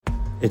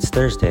It's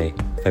Thursday,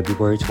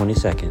 February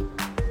 22nd.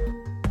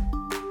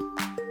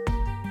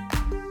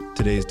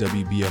 Today's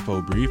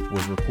WBFO brief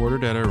was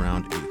recorded at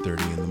around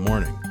 8:30 in the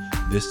morning.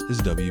 This is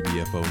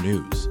WBFO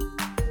News.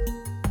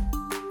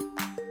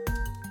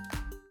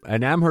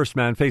 An Amherst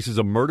man faces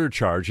a murder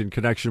charge in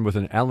connection with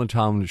an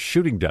Allentown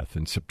shooting death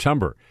in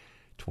September.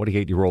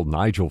 28-year-old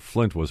Nigel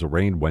Flint was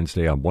arraigned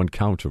Wednesday on one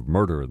count of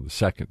murder in the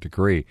second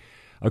degree.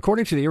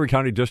 According to the Erie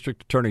County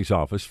District Attorney's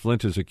Office,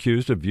 Flint is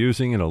accused of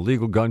using an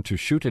illegal gun to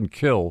shoot and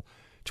kill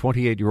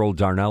 28-year-old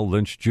Darnell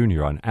Lynch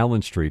Jr. on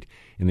Allen Street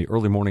in the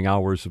early morning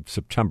hours of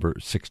September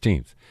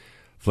 16th.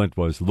 Flint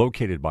was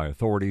located by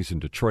authorities in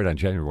Detroit on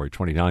January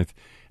 29th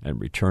and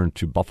returned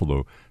to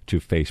Buffalo to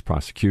face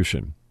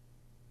prosecution.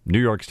 New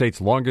York State's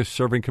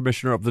longest-serving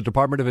commissioner of the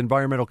Department of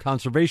Environmental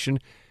Conservation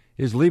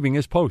is leaving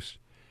his post.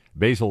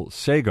 Basil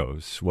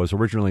Sagos was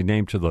originally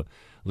named to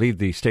lead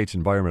the state's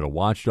environmental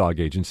watchdog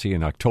agency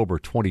in October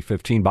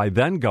 2015 by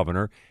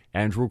then-Governor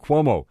Andrew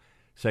Cuomo.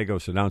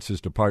 Sagos announced his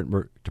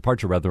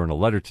departure in a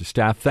letter to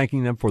staff,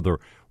 thanking them for their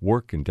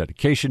work and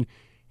dedication.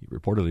 He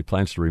reportedly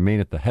plans to remain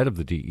at the head of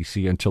the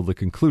DEC until the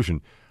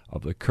conclusion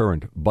of the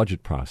current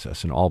budget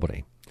process in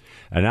Albany.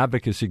 An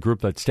advocacy group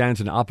that stands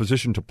in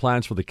opposition to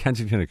plans for the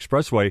Kensington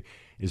Expressway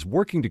is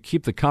working to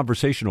keep the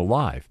conversation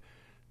alive.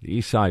 The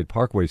Eastside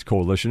Parkways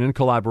Coalition, in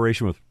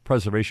collaboration with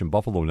Preservation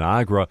Buffalo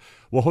Niagara,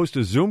 will host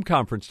a Zoom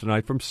conference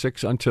tonight from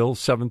 6 until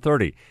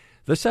 7:30.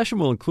 The session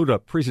will include a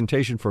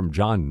presentation from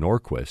John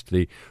Norquist,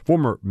 the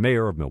former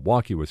mayor of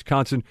Milwaukee,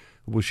 Wisconsin,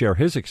 who will share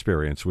his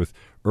experience with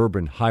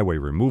urban highway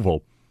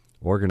removal.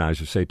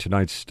 Organizers say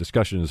tonight's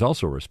discussion is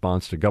also a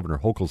response to Governor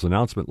Hochul's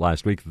announcement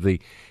last week that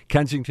the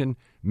Kensington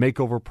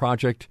Makeover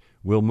Project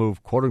will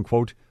move,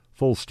 quote-unquote,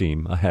 full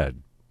steam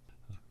ahead.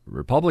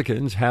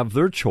 Republicans have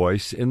their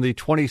choice in the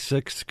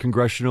 26th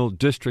congressional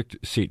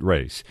district seat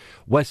race.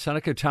 West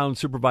Seneca Town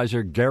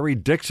Supervisor Gary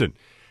Dixon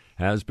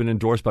has been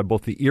endorsed by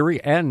both the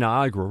Erie and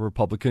Niagara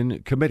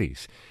Republican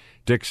committees.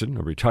 Dixon,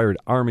 a retired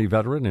Army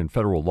veteran and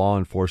federal law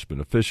enforcement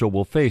official,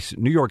 will face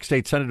New York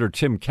State Senator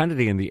Tim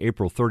Kennedy in the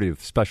April 30th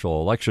special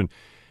election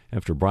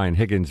after Brian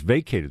Higgins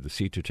vacated the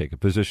seat to take a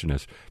position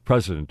as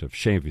president of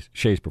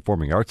Shays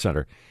Performing Arts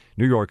Center.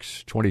 New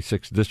York's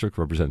 26th district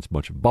represents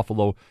much of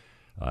Buffalo,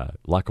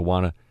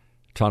 Lackawanna,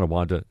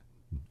 Tonawanda,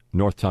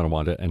 North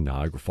Tonawanda, and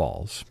Niagara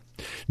Falls.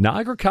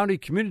 Niagara County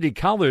Community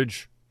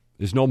College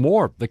is no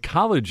more. The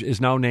college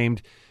is now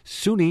named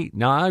SUNY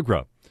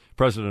Niagara.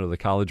 President of the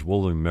college,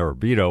 William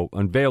Marabito,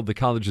 unveiled the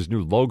college's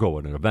new logo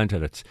at an event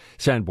at its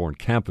Sanborn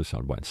campus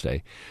on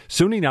Wednesday.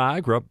 SUNY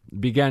Niagara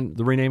began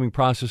the renaming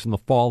process in the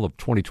fall of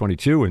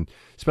 2022 and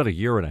spent a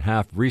year and a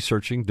half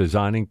researching,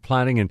 designing,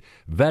 planning, and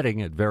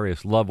vetting at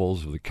various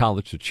levels of the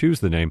college to choose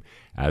the name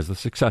as the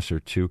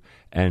successor to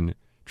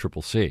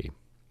NCCC.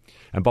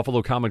 And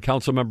Buffalo Common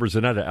Council member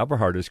Zanetta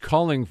Everhart is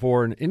calling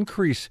for an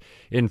increase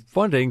in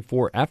funding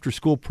for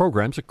after-school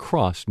programs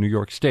across New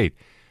York State.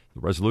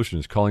 The resolution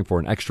is calling for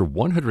an extra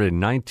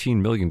 $119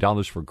 million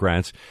for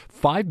grants,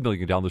 $5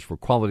 million for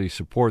quality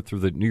support through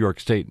the New York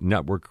State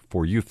Network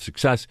for Youth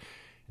Success,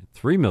 and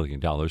 $3 million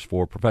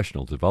for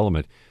professional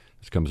development.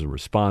 This comes in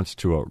response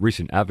to a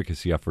recent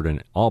advocacy effort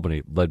in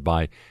Albany led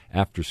by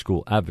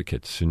after-school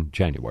advocates in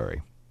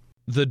January.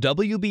 The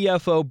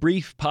WBFO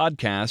Brief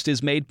podcast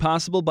is made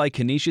possible by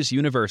Canisius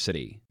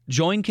University.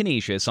 Join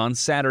Canisius on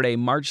Saturday,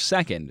 March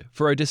 2nd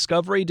for a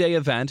Discovery Day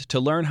event to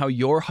learn how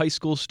your high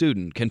school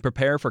student can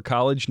prepare for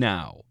college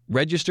now.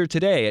 Register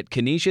today at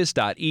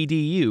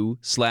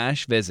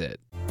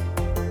canisius.edu/visit.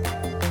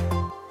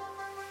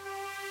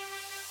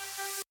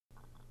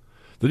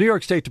 The New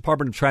York State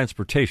Department of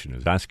Transportation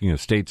is asking a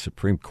state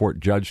Supreme Court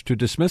judge to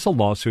dismiss a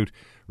lawsuit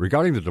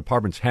regarding the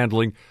department's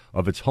handling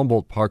of its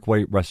Humboldt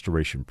Parkway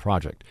Restoration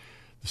project.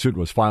 The suit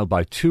was filed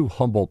by 2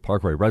 Humboldt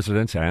Parkway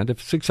residents and,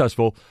 if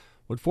successful,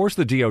 would force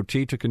the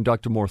DOT to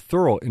conduct a more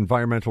thorough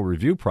environmental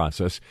review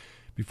process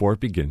before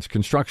it begins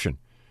construction.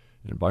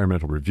 An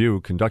environmental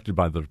review conducted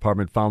by the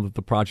department found that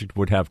the project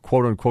would have,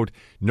 quote-unquote,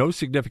 no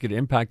significant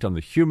impact on the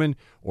human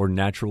or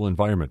natural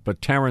environment.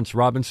 But Terrence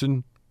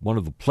Robinson, one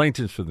of the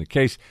plaintiffs in the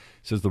case,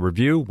 says the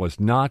review was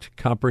not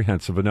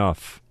comprehensive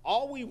enough.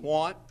 All we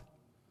want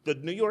the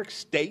New York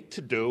State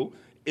to do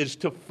is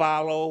to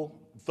follow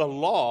the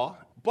law,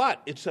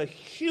 but it's a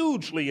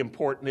hugely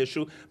important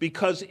issue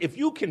because if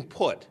you can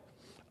put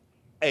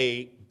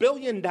a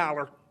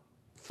billion-dollar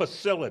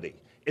facility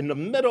in the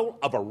middle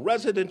of a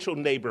residential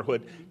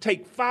neighborhood,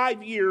 take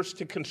 5 years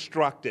to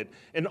construct it,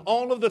 and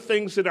all of the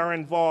things that are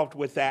involved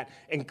with that,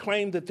 and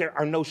claim that there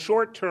are no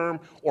short-term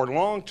or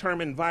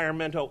long-term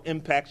environmental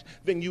impacts,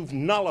 then you've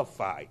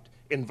nullified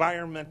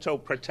environmental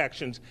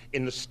protections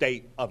in the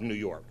state of New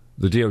York.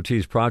 The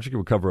DOT's project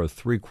will cover a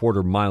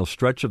 3/4-mile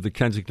stretch of the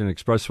Kensington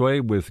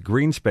Expressway with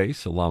green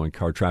space, allowing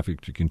car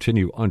traffic to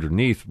continue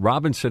underneath.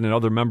 Robinson and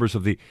other members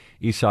of the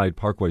Eastside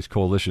Parkways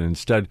Coalition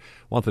instead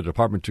want the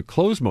department to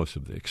close most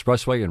of the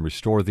expressway and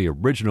restore the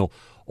original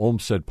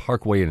Olmsted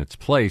Parkway in its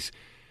place.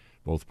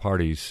 Both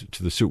parties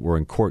to the suit were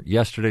in court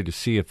yesterday to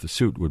see if the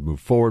suit would move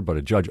forward, but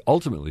a judge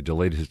ultimately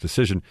delayed his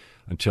decision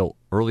until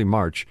early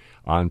March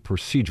on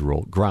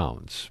procedural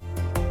grounds.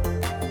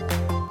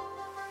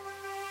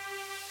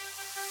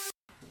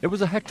 It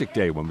was a hectic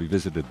day when we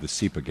visited the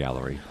CEPA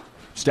Gallery.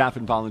 Staff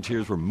and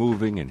volunteers were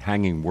moving and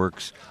hanging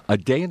works a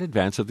day in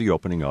advance of the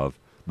opening of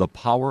The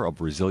Power of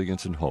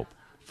Resilience and Hope,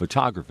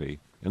 Photography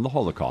in the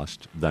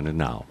Holocaust, Then and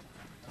Now.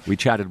 We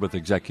chatted with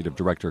Executive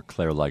Director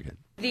Claire Leggett.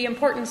 The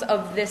importance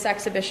of this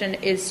exhibition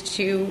is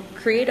to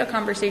create a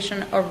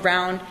conversation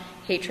around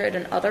hatred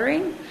and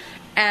othering.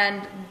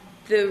 And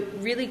the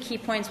really key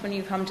points when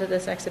you come to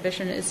this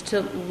exhibition is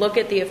to look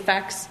at the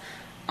effects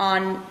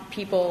on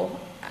people,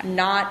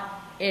 not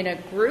in a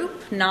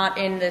group, not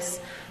in this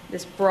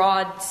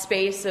broad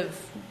space of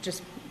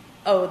just,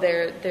 oh,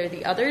 they're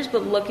the others,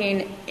 but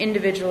looking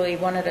individually,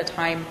 one at a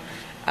time,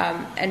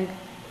 and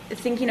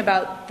thinking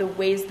about the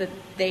ways that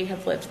they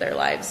have lived their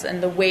lives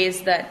and the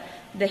ways that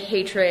the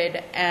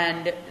hatred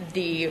and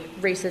the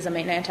racism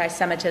and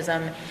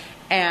anti-Semitism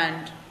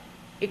and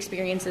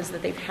experiences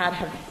that they've had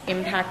have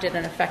impacted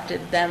and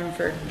affected them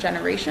for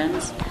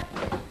generations.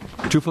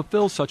 To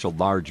fulfill such a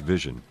large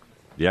vision,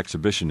 the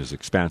exhibition is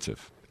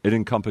expansive. It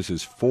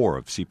encompasses 4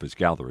 of CEPA's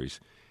galleries.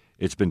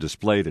 It's been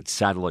displayed at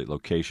satellite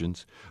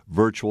locations.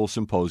 Virtual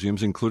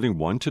symposiums, including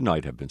one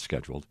tonight, have been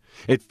scheduled.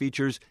 It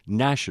features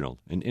national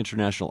and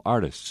international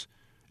artists.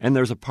 And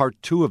there's a part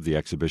 2 of the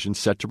exhibition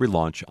set to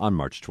relaunch on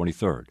March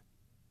 23rd.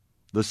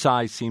 The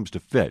size seems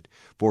to fit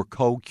for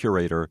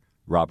co-curator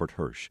Robert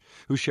Hirsch,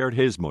 who shared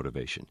his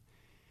motivation.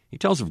 He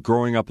tells of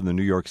growing up in the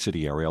New York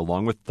City area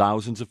along with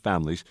thousands of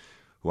families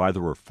who either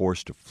were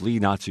forced to flee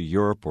Nazi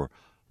Europe or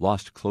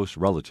lost close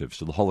relatives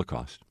to the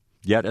Holocaust.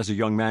 Yet, as a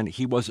young man,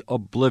 he was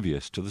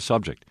oblivious to the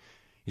subject.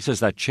 He says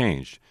that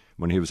changed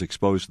when he was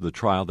exposed to the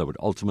trial that would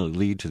ultimately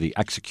lead to the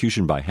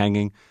execution by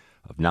hanging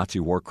of Nazi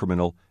war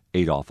criminal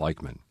Adolf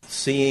Eichmann.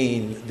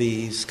 Seeing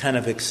these kind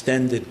of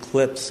extended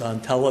clips on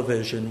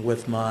television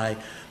with my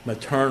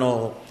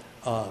maternal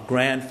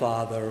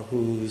grandfather,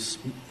 whose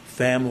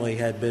family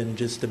had been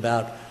just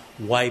about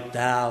wiped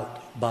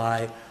out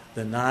by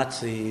the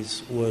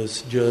Nazis,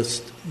 was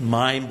just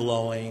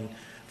mind-blowing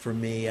for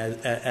me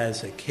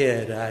as a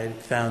kid. I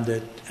found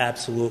it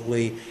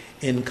absolutely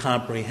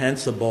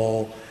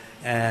incomprehensible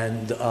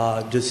and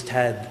just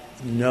had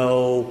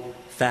no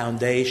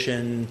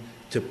foundation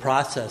to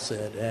process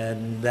it.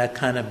 And that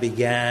kind of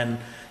began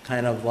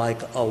kind of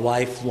like a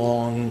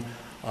lifelong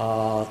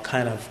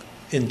kind of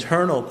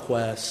internal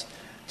quest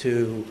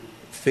to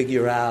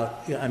figure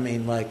out,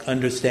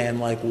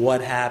 understand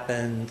what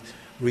happened,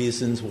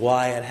 reasons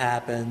why it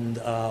happened,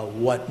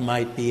 what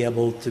might be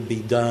able to be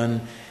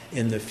done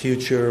in the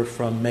future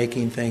from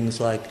making things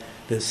like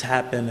this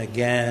happen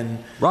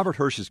again. Robert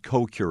Hirsch's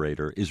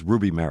co-curator is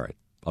Ruby Merritt,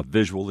 a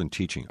visual and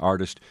teaching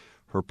artist.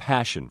 Her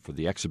passion for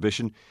the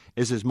exhibition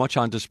is as much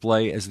on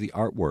display as the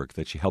artwork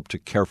that she helped to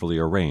carefully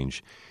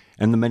arrange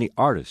and the many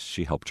artists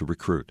she helped to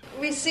recruit.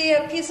 We see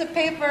a piece of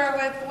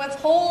paper with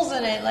holes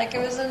in it, like it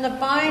was in the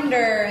binder,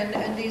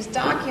 and these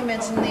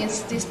documents and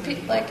these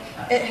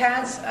it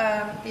has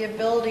the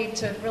ability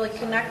to really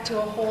connect to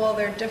a whole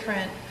other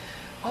different.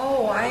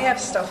 Oh, I have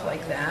stuff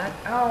like that.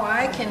 Oh,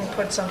 I can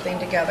put something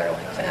together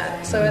like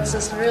that. So it's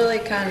this really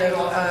kind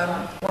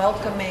of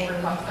welcoming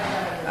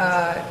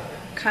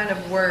kind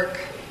of work.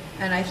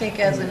 And I think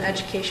as an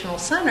educational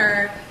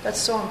center, that's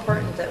so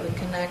important that we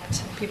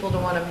connect people to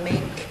want to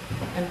make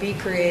and be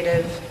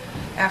creative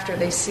after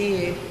they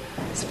see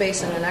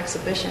space in an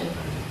exhibition.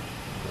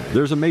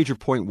 There's a major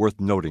point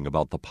worth noting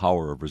about the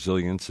power of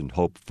resilience and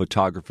hope,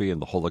 photography,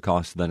 and the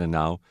Holocaust then and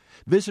now.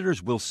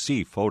 Visitors will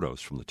see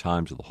photos from the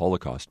times of the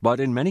Holocaust, but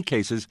in many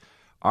cases,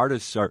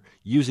 artists are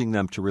using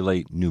them to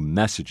relate new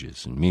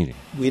messages and meaning.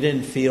 We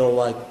didn't feel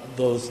like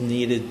those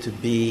needed to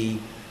be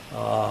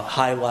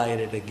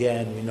highlighted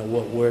again.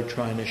 What we're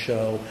trying to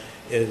show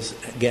is,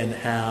 again,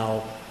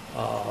 how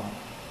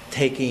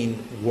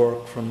taking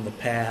work from the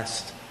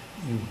past,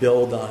 you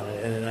build on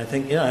it. And I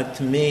think,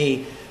 to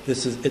me,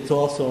 it's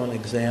also an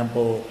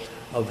example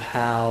of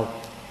how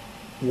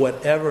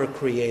whatever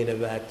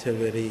creative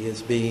activity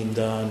is being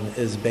done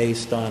is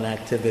based on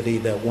activity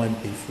that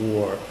went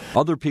before.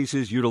 Other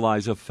pieces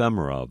utilize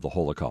ephemera of the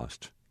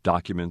Holocaust,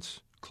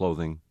 documents,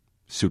 clothing,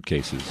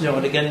 suitcases.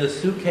 And again, the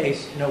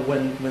suitcase,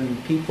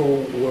 when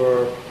people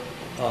were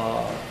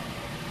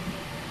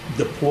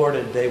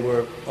deported, they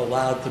were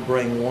allowed to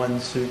bring one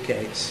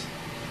suitcase.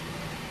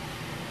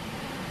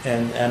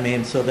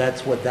 And so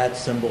that's what that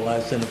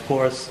symbolized. And of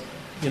course,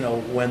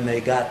 when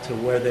they got to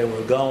where they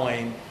were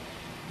going,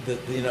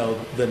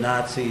 the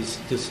Nazis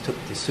just took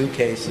the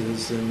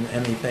suitcases and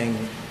anything,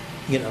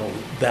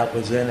 that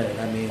was in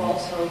it.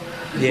 Also.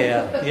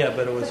 Yeah,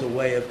 but it was a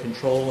way of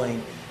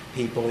controlling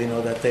people,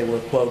 that they were,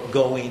 quote,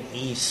 going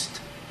east,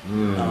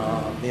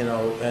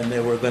 and they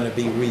were going to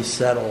be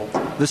resettled.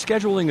 The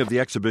scheduling of the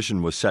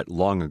exhibition was set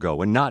long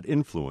ago and not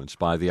influenced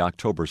by the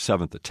October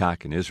 7th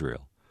attack in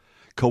Israel.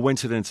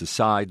 Coincidence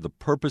aside, the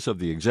purpose of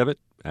the exhibit,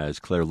 as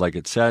Claire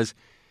Leggett says,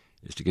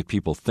 is to get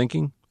people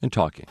thinking and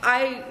talking.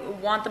 I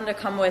want them to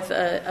come with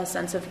a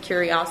sense of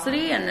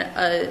curiosity and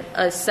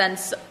a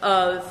sense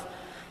of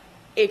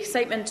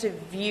excitement to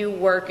view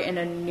work in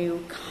a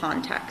new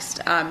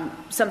context.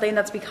 Something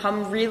that's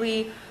become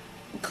really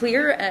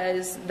clear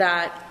is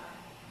that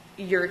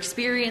you're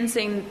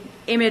experiencing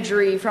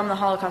imagery from the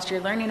Holocaust,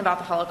 you're learning about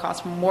the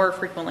Holocaust more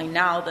frequently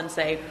now than,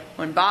 say,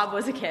 when Bob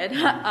was a kid.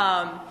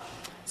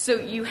 So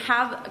you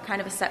have a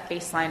kind of a set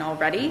baseline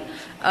already,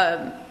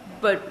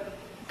 but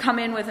come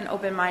in with an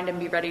open mind and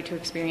be ready to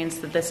experience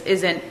that this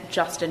isn't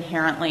just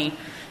inherently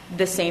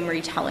the same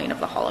retelling of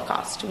the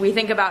Holocaust. We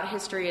think about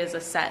history as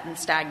a set and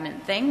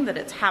stagnant thing, that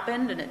it's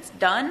happened and it's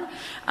done,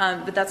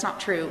 but that's not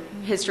true.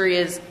 History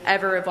is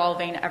ever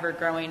evolving, ever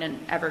growing, and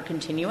ever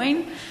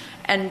continuing.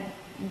 And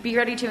be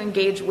ready to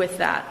engage with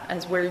that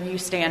as where you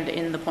stand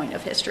in the point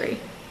of history.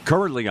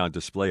 Currently on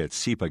display at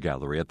CEPA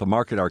Gallery at the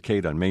Market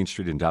Arcade on Main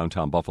Street in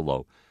downtown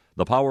Buffalo,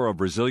 The Power of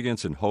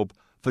Resilience and Hope,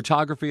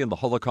 Photography in the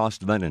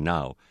Holocaust Then and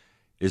Now,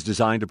 is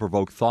designed to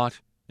provoke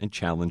thought and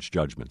challenge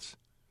judgments.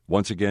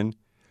 Once again,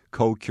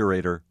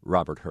 co-curator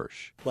Robert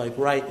Hirsch. Like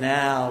right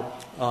now,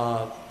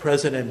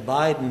 President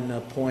Biden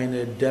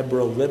appointed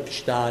Deborah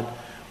Lipstadt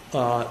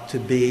to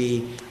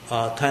be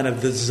kind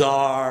of the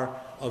czar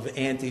of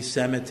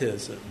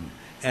anti-Semitism.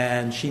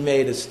 And she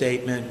made a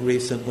statement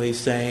recently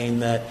saying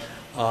that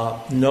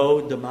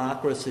no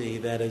democracy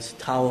that has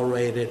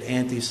tolerated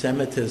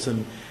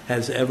anti-Semitism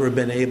has ever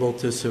been able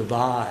to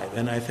survive.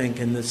 And I think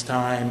in this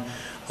time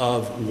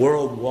of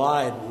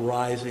worldwide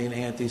rising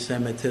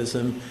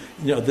anti-Semitism,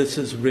 this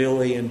is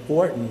really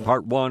important.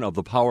 Part 1 of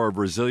The Power of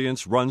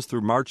Resilience runs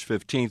through March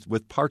 15th,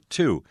 with Part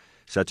 2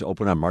 set to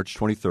open on March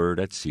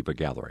 23rd at CEPA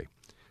Gallery.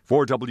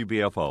 For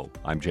WBFO,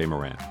 I'm Jay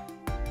Moran.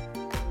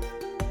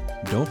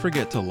 Don't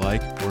forget to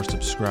like or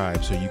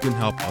subscribe so you can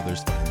help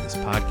others find this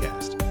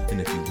podcast. And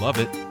if you love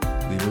it,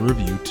 leave a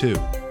review too.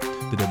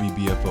 The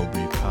WBFO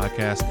Brief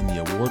podcast and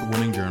the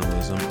award-winning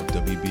journalism of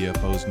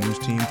WBFO's news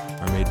team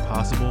are made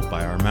possible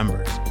by our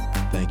members.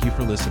 Thank you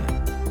for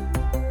listening.